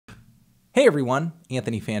Hey everyone,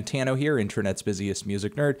 Anthony Fantano here, internet's busiest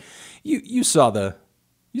music nerd. You saw the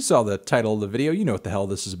title of the video. You know what the hell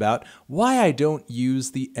this is about. Why I don't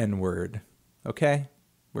use the N-word. Okay?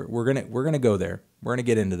 We're gonna go there. We're gonna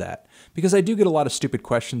get into that. Because I do get a lot of stupid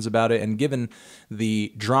questions about it, and given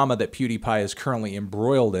the drama that PewDiePie is currently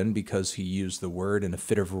embroiled in because he used the word in a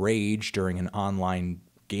fit of rage during an online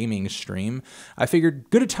gaming stream, I figured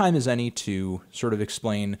good a time as any to sort of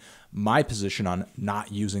explain my position on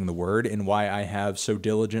not using the word and why I have so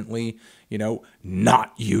diligently,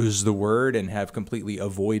 not used the word and have completely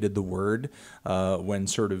avoided the word when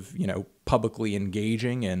sort of, publicly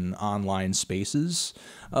engaging in online spaces.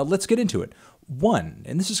 Let's get into it. One,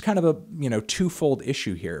 and this is kind of a, twofold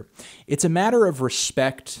issue here. It's a matter of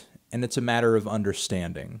respect and it's a matter of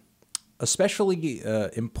understanding. Especially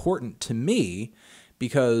important to me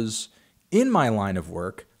because in my line of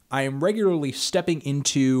work, I am regularly stepping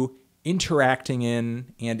into, interacting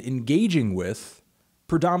in, and engaging with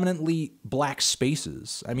predominantly black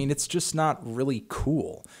spaces. I mean, it's just not really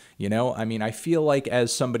cool, I mean, I feel like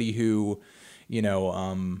as somebody who,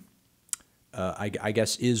 I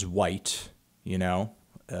guess is white,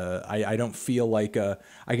 I don't feel like I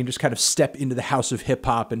can just kind of step into the house of hip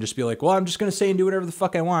hop and just be like, well, I'm just going to say and do whatever the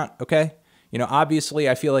fuck I want, okay? Obviously,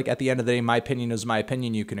 I feel like at the end of the day, my opinion is my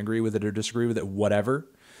opinion. You can agree with it or disagree with it,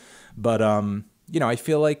 whatever. But, I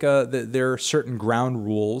feel like there are certain ground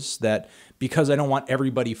rules that because I don't want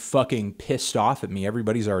everybody fucking pissed off at me,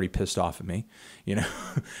 everybody's already pissed off at me,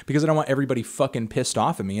 because I don't want everybody fucking pissed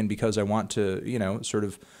off at me and because I want to, sort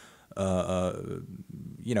of,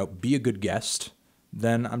 be a good guest,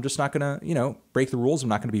 then I'm just not going to, break the rules. I'm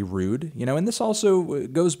not going to be rude, and this also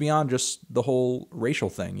goes beyond just the whole racial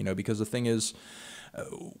thing, because the thing is,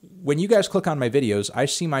 when you guys click on my videos, I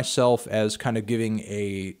see myself as kind of giving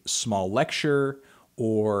a small lecture,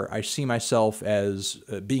 or I see myself as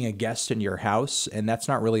being a guest in your house, and that's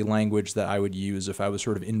not really language that I would use if I was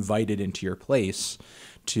sort of invited into your place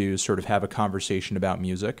to sort of have a conversation about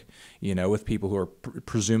music, with people who are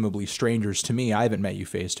presumably strangers to me. I haven't met you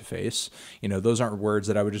face to face. Those aren't words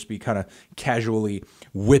that I would just be kind of casually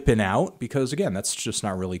whipping out because, again, that's just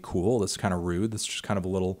not really cool. That's kind of rude. That's just kind of a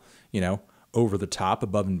little, over the top,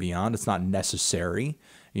 above and beyond. It's not necessary.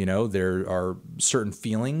 There are certain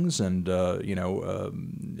feelings and,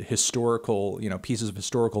 historical, pieces of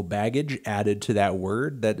historical baggage added to that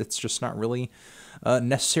word that it's just not really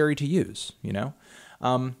necessary to use,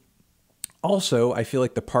 Also, I feel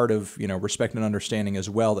like the part of, respect and understanding as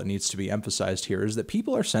well that needs to be emphasized here is that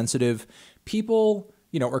people are sensitive, people,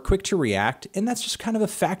 are quick to react, and that's just kind of a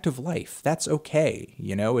fact of life. That's okay.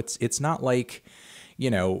 It's not like,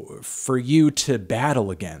 for you to battle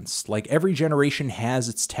against. Like every generation has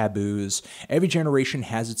its taboos, every generation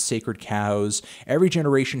has its sacred cows, every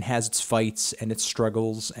generation has its fights and its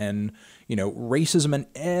struggles, and racism and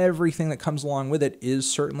everything that comes along with it is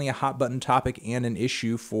certainly a hot button topic and an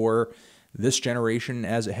issue for this generation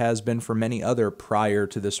as it has been for many other prior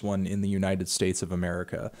to this one in the United States of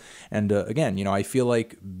America. And again, I feel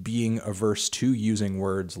like being averse to using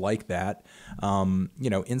words like that,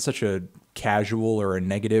 in such a casual or a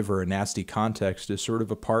negative or a nasty context is sort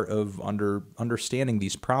of a part of understanding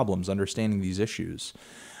these problems, understanding these issues.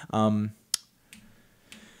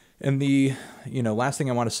 And the, last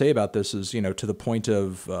thing I want to say about this is, to the point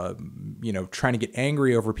of, trying to get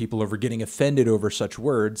angry over people over getting offended over such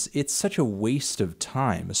words, it's such a waste of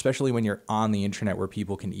time, especially when you're on the internet where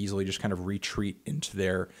people can easily just kind of retreat into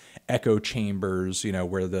their echo chambers,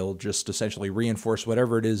 where they'll just essentially reinforce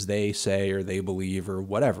whatever it is they say or they believe or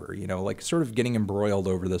whatever, like sort of getting embroiled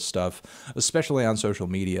over this stuff, especially on social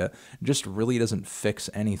media, just really doesn't fix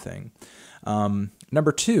anything.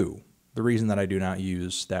 Number two, the reason that I do not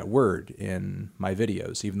use that word in my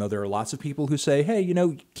videos, even though there are lots of people who say, hey,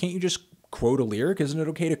 can't you just quote a lyric? Isn't it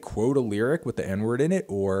okay to quote a lyric with the N-word in it?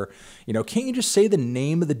 Or, can't you just say the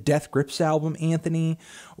name of the Death Grips album, Anthony?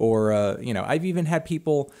 Or, I've even had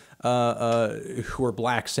people who are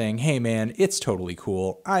black saying, hey, man, it's totally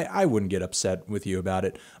cool. I wouldn't get upset with you about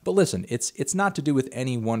it. But listen, it's not to do with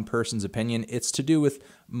any one person's opinion. It's to do with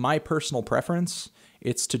my personal preference.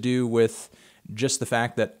 It's to do with just the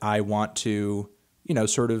fact that I want to,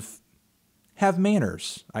 sort of have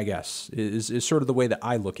manners, I guess, is sort of the way that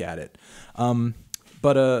I look at it.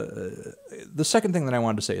 But the second thing that I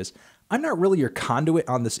wanted to say is I'm not really your conduit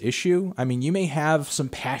on this issue. I mean, you may have some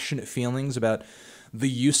passionate feelings about the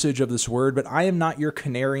usage of this word, but I am not your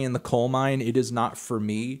canary in the coal mine. It is not for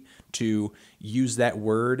me to use that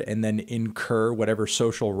word and then incur whatever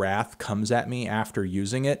social wrath comes at me after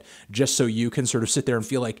using it, just so you can sort of sit there and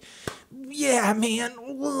feel like, yeah, man,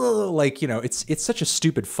 like, it's such a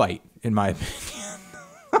stupid fight, in my opinion.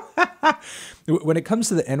 when it comes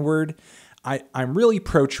to the N-word, I'm really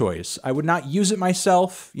pro-choice. I would not use it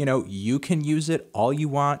myself. You know, you can use it all you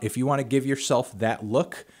want. If you want to give yourself that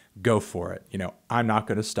look, go for it. You know, I'm not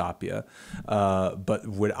going to stop you. But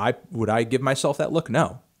would I give myself that look?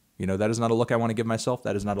 No. You know, that is not a look I want to give myself.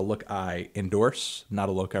 That is not a look I endorse. Not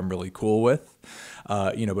a look I'm really cool with.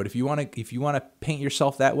 You know, but if you want to paint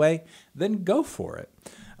yourself that way, then go for it.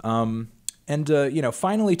 And, you know,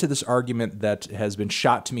 finally to this argument that has been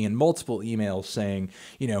shot to me in multiple emails saying,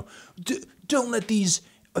 you know, don't let these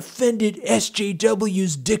offended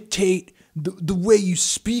SJWs dictate the way you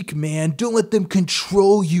speak, man. Don't let them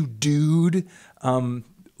control you, dude.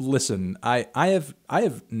 Listen, I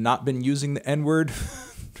have not been using the N-word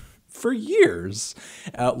for years,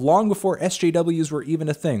 long before SJWs were even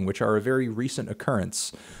a thing, which are a very recent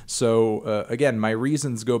occurrence. So, again, my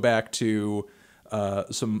reasons go back to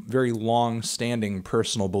some very long-standing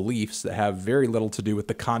personal beliefs that have very little to do with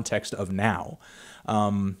the context of now.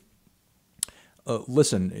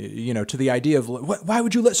 Listen, you know, to the idea of why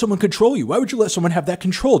would you let someone control you? Why would you let someone have that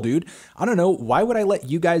control, dude? I don't know. Why would I let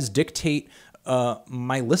you guys dictate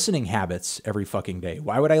my listening habits every fucking day?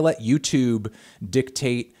 Why would I let YouTube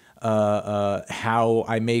dictate how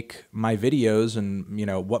I make my videos and, you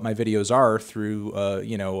know, what my videos are through,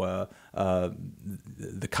 you know,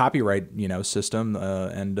 the copyright, you know, system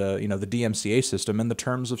and, you know, the DMCA system and the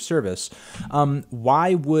terms of service.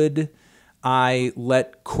 Why would I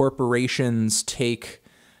let corporations take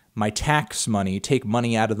my tax money, take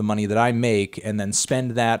money out of the money that I make, and then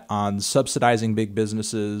spend that on subsidizing big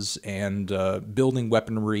businesses and building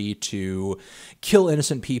weaponry to kill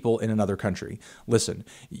innocent people in another country? Listen,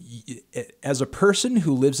 as a person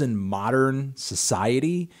who lives in modern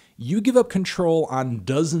society, you give up control on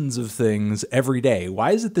dozens of things every day.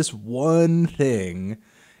 Why is it this one thing?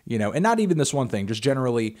 You know, and not even this one thing, just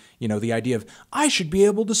generally, you know, the idea of I should be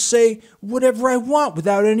able to say whatever I want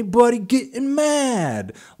without anybody getting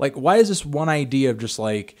mad. Like, why is this one idea of just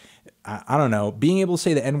like, I don't know, being able to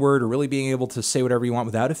say the N-word or really being able to say whatever you want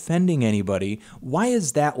without offending anybody? Why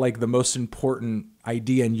is that like the most important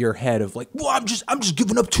idea in your head of like, well, I'm just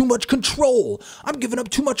giving up too much control. I'm giving up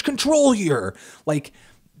too much control here. Like,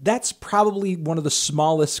 that's probably one of the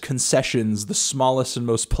smallest concessions, the smallest and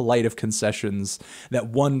most polite of concessions that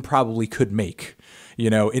one probably could make, you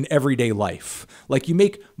know, in everyday life. Like, you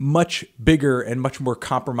make much bigger and much more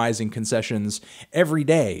compromising concessions every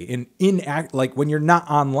day like when you're not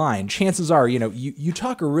online. Chances are, you know, you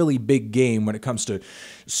talk a really big game when it comes to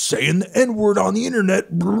saying the N-word on the internet.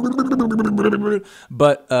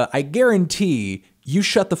 But I guarantee you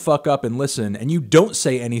shut the fuck up and listen, and you don't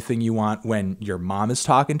say anything you want when your mom is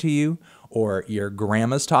talking to you, or your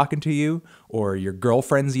grandma's talking to you, or your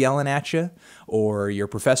girlfriend's yelling at you, or your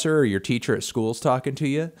professor or your teacher at school's talking to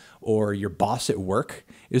you, or your boss at work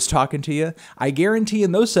is talking to you. I guarantee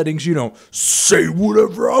in those settings you don't say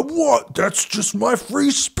whatever I want. That's just my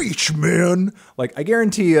free speech, man. Like, I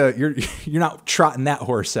guarantee you're not trotting that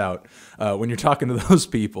horse out when you're talking to those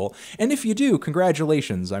people. And if you do,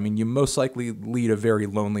 congratulations. I mean, you most likely lead a very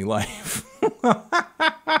lonely life.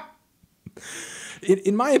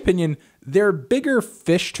 In my opinion, there are bigger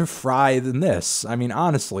fish to fry than this. I mean,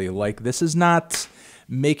 honestly, like, this is not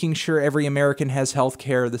making sure every American has health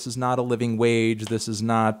care. This is not a living wage. This is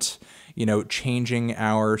not, you know, changing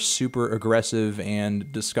our super aggressive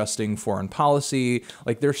and disgusting foreign policy.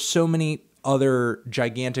 Like, there's so many other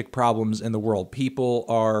gigantic problems in the world. People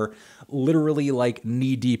are literally like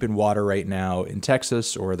knee deep in water right now in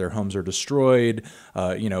Texas, or their homes are destroyed.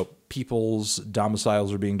 You know, people's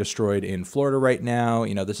domiciles are being destroyed in Florida right now.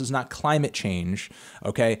 You know, this is not climate change,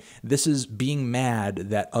 okay? This is being mad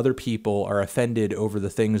that other people are offended over the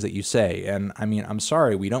things that you say. And I mean, I'm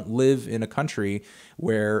sorry, we don't live in a country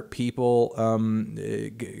where people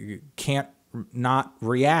can't not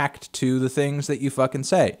react to the things that you fucking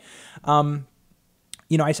say.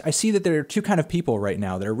 You know, I see that there are two kind of people right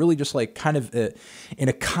now that are really just like kind of in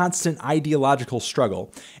a constant ideological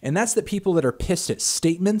struggle. And that's the people that are pissed at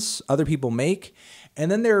statements other people make.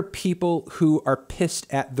 And then there are people who are pissed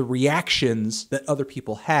at the reactions that other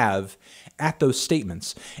people have at those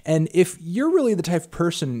statements. And if you're really the type of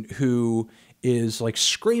person who is like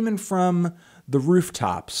screaming from the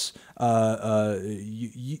rooftops,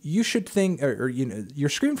 you should think, or you know, you're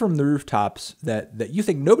screaming from the rooftops that you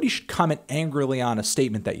think nobody should comment angrily on a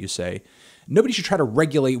statement that you say. Nobody should try to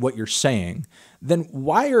regulate what you're saying. Then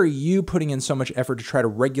why are you putting in so much effort to try to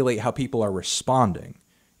regulate how people are responding?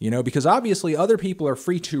 You know, because obviously other people are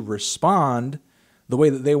free to respond the way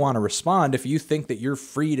that they want to respond if you think that you're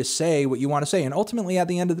free to say what you want to say. And ultimately, at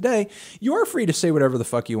the end of the day, you are free to say whatever the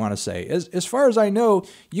fuck you want to say. As far as I know,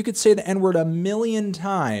 you could say the N-word 1,000,000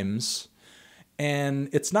 times And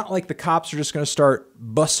it's not like the cops are just going to start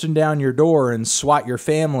busting down your door and swat your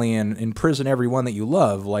family and imprison everyone that you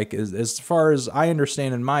love. Like, as far as I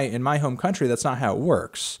understand in my home country, that's not how it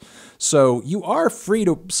works. So you are free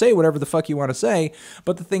to say whatever the fuck you want to say.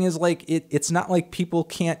 But the thing is, like, it's not like people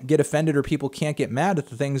can't get offended or people can't get mad at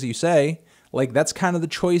the things you say. Like, that's kind of the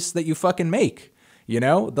choice that you fucking make. You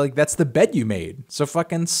know, like, that's the bed you made. So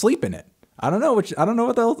fucking sleep in it. I don't know what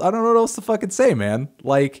else to fucking say, man.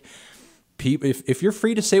 Like, if you're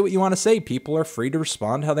free to say what you want to say, people are free to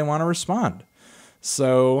respond how they want to respond.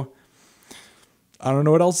 So I don't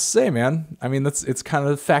know what else to say, man. I mean, it's kind of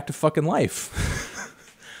the fact of fucking life.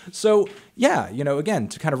 So yeah, you know, again,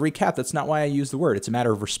 to kind of recap, that's not why I use the word. It's a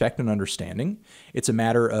matter of respect and understanding. It's a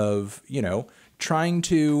matter of, you know, trying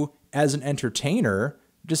to, as an entertainer,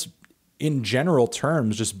 just in general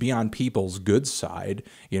terms, just be on people's good side.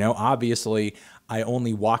 You know, obviously I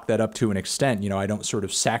only walk that up to an extent. You know, I don't sort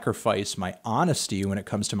of sacrifice my honesty when it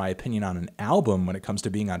comes to my opinion on an album, when it comes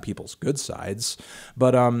to being on people's good sides.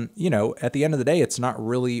 But, you know, at the end of the day, it's not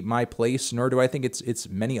really my place, nor do I think it's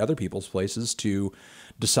many other people's places to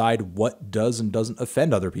decide what does and doesn't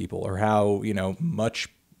offend other people, or how, you know, much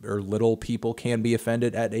or little people can be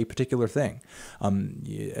offended at a particular thing.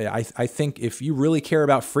 I think if you really care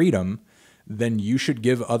about freedom, then you should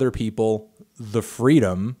give other people the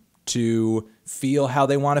freedom to feel how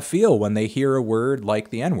they want to feel when they hear a word like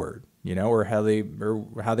the N-word, you know, or how they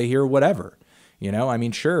hear whatever, you know. I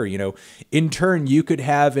mean, sure, you know, in turn, you could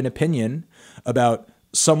have an opinion about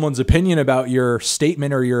someone's opinion about your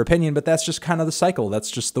statement or your opinion, but that's just kind of the cycle.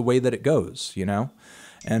 That's just the way that it goes, you know,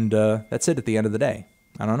 and that's it at the end of the day.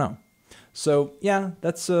 I don't know. So yeah,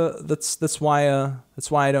 that's why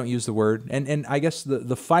I don't use the word. And I guess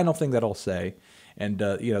the final thing that I'll say, and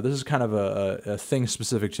you know, this is kind of a thing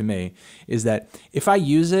specific to me, is that if I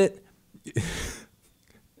use it,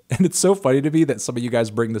 and it's so funny to me that some of you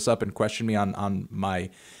guys bring this up and question me on my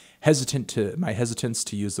hesitance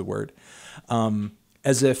to use the word,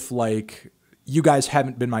 as if like you guys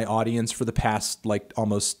haven't been my audience for the past like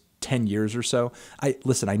almost 10 years or so.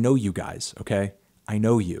 Listen, I know you guys, okay? I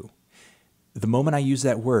know you. The moment I use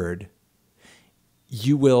that word,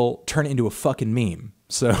 you will turn it into a fucking meme.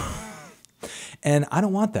 So, and I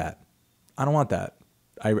don't want that. I don't want that.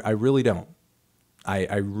 I really don't.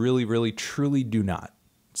 I really, really, truly do not.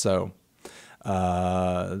 So,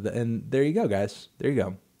 and there you go, guys. There you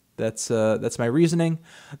go. That's my reasoning.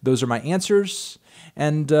 Those are my answers.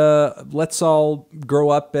 And let's all grow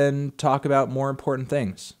up and talk about more important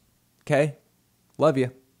things. Okay? Love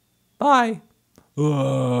you. Bye.